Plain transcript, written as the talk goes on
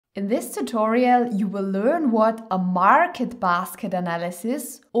In this tutorial, you will learn what a market basket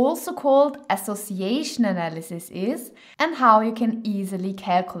analysis, also called association analysis, is and how you can easily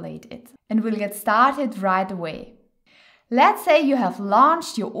calculate it. And we'll get started right away. Let's say you have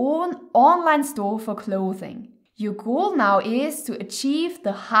launched your own online store for clothing. Your goal now is to achieve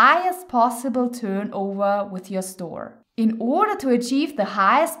the highest possible turnover with your store. In order to achieve the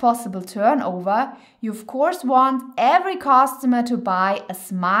highest possible turnover, you of course want every customer to buy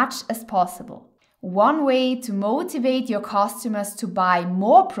as much as possible. One way to motivate your customers to buy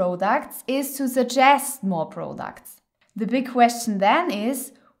more products is to suggest more products. The big question then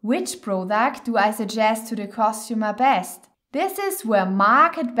is, which product do I suggest to the customer best? This is where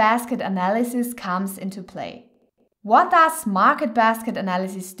market basket analysis comes into play. What does market basket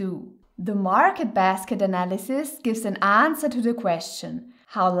analysis do? The market basket analysis gives an answer to the question,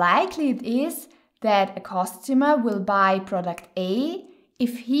 how likely it is that a customer will buy product A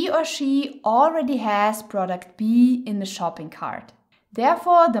if he or she already has product B in the shopping cart.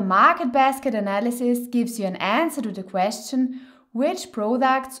 Therefore, the market basket analysis gives you an answer to the question, which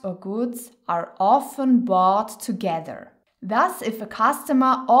products or goods are often bought together. Thus, if a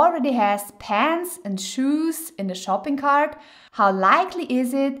customer already has pants and shoes in the shopping cart, how likely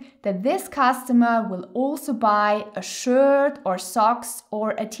is it that this customer will also buy a shirt or socks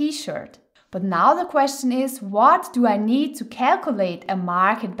or a t-shirt? But now the question is, what do I need to calculate a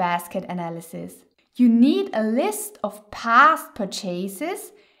market basket analysis? You need a list of past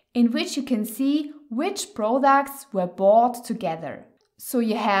purchases in which you can see which products were bought together. So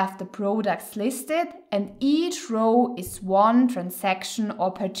you have the products listed and each row is one transaction or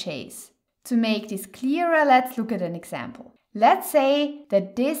purchase. To make this clearer, let's look at an example. Let's say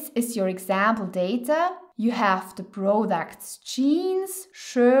that this is your example data. You have the products jeans,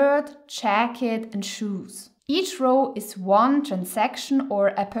 shirt, jacket and shoes. Each row is one transaction or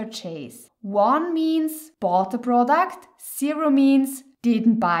a purchase. 1 means bought the product, 0 means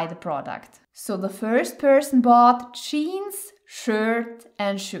didn't buy the product. So the first person bought jeans, shirt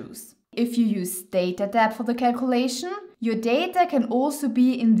and shoes. If you use data tab for the calculation, your data can also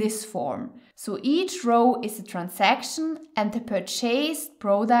be in this form. So each row is a transaction and the purchased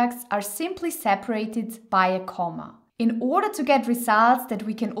products are simply separated by a comma. In order to get results that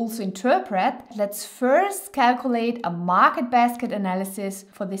we can also interpret, let's first calculate a market basket analysis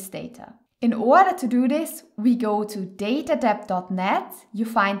for this data. In order to do this, we go to datatab.net. You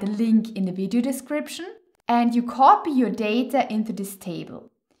find the link in the video description and you copy your data into this table.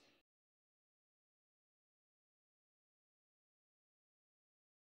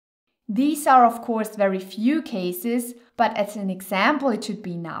 These are of course very few cases, but as an example it should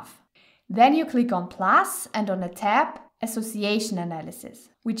be enough. Then you click on plus and on the tab Association Analysis.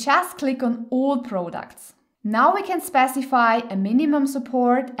 We just click on all products. Now we can specify a minimum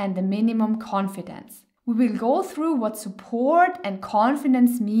support and a minimum confidence. We will go through what support and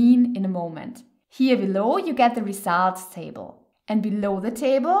confidence mean in a moment. Here below you get the results table. And below the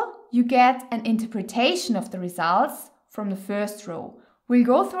table you get an interpretation of the results from the first row. We'll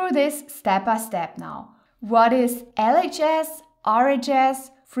go through this step by step now. What is LHS, RHS,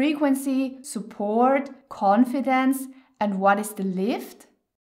 frequency, support, confidence, and what is the lift?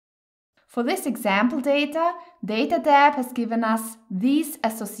 For this example data, DataTab has given us these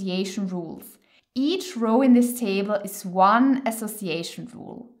association rules. Each row in this table is one association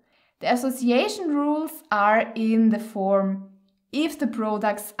rule. The association rules are in the form if the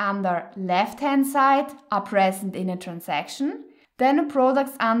products under left-hand side are present in a transaction, then the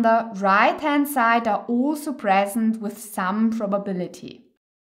products under right-hand side are also present with some probability.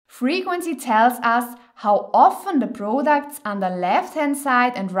 Frequency tells us how often the products under left-hand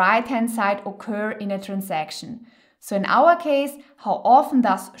side and right-hand side occur in a transaction. So in our case, how often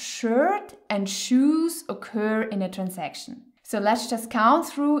does shirt and shoes occur in a transaction? So let's just count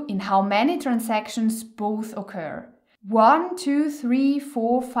through in how many transactions both occur. 1, 2, 3,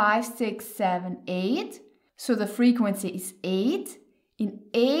 4, 5, 6, 7, 8. So the frequency is 8. In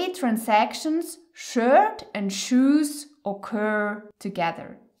 8 transactions, shirt and shoes occur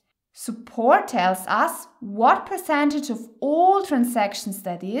together. Support tells us what percentage of all transactions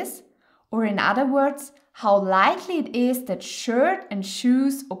that is, or in other words, how likely it is that shirt and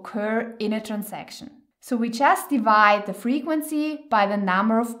shoes occur in a transaction. So we just divide the frequency by the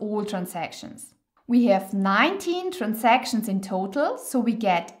number of all transactions. We have 19 transactions in total, so we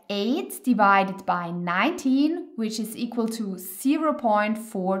get 8 divided by 19, which is equal to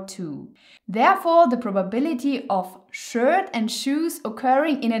 0.42. Therefore, the probability of shirt and shoes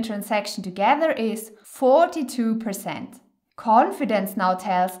occurring in a transaction together is 42%. Confidence now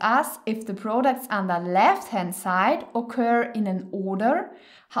tells us if the products on the left-hand side occur in an order,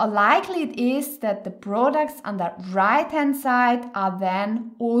 how likely it is that the products on the right-hand side are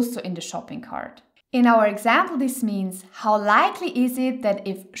then also in the shopping cart. In our example, this means how likely is it that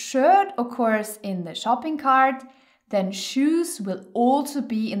if shirt occurs in the shopping cart, then shoes will also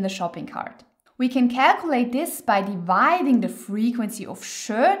be in the shopping cart. We can calculate this by dividing the frequency of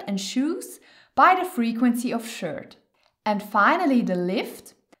shirt and shoes by the frequency of shirt. And finally, the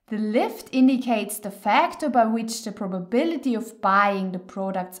lift. The lift indicates the factor by which the probability of buying the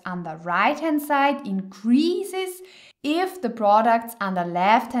products on the right-hand side increases if the products on the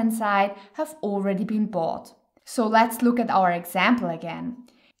left-hand side have already been bought. So let's look at our example again.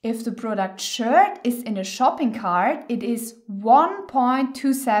 If the product shirt is in a shopping cart, it is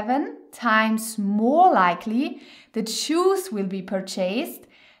 1.27 times more likely that shoes will be purchased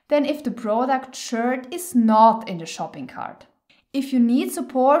than if the product shirt is not in the shopping cart. If you need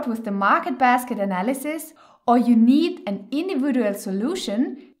support with the market basket analysis or you need an individual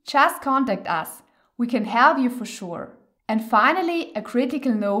solution, just contact us. We can help you for sure. And finally, a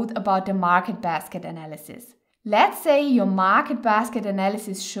critical note about the market basket analysis. Let's say your market basket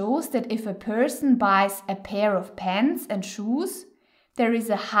analysis shows that if a person buys a pair of pants and shoes, there is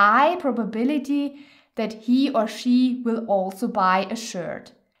a high probability that he or she will also buy a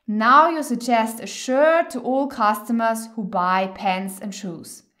shirt. Now you suggest a shirt to all customers who buy pants and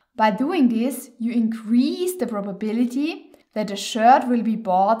shoes. By doing this, you increase the probability that a shirt will be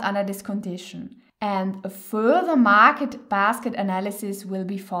bought under this condition, and a further market basket analysis will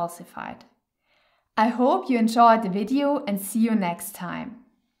be falsified. I hope you enjoyed the video and see you next time.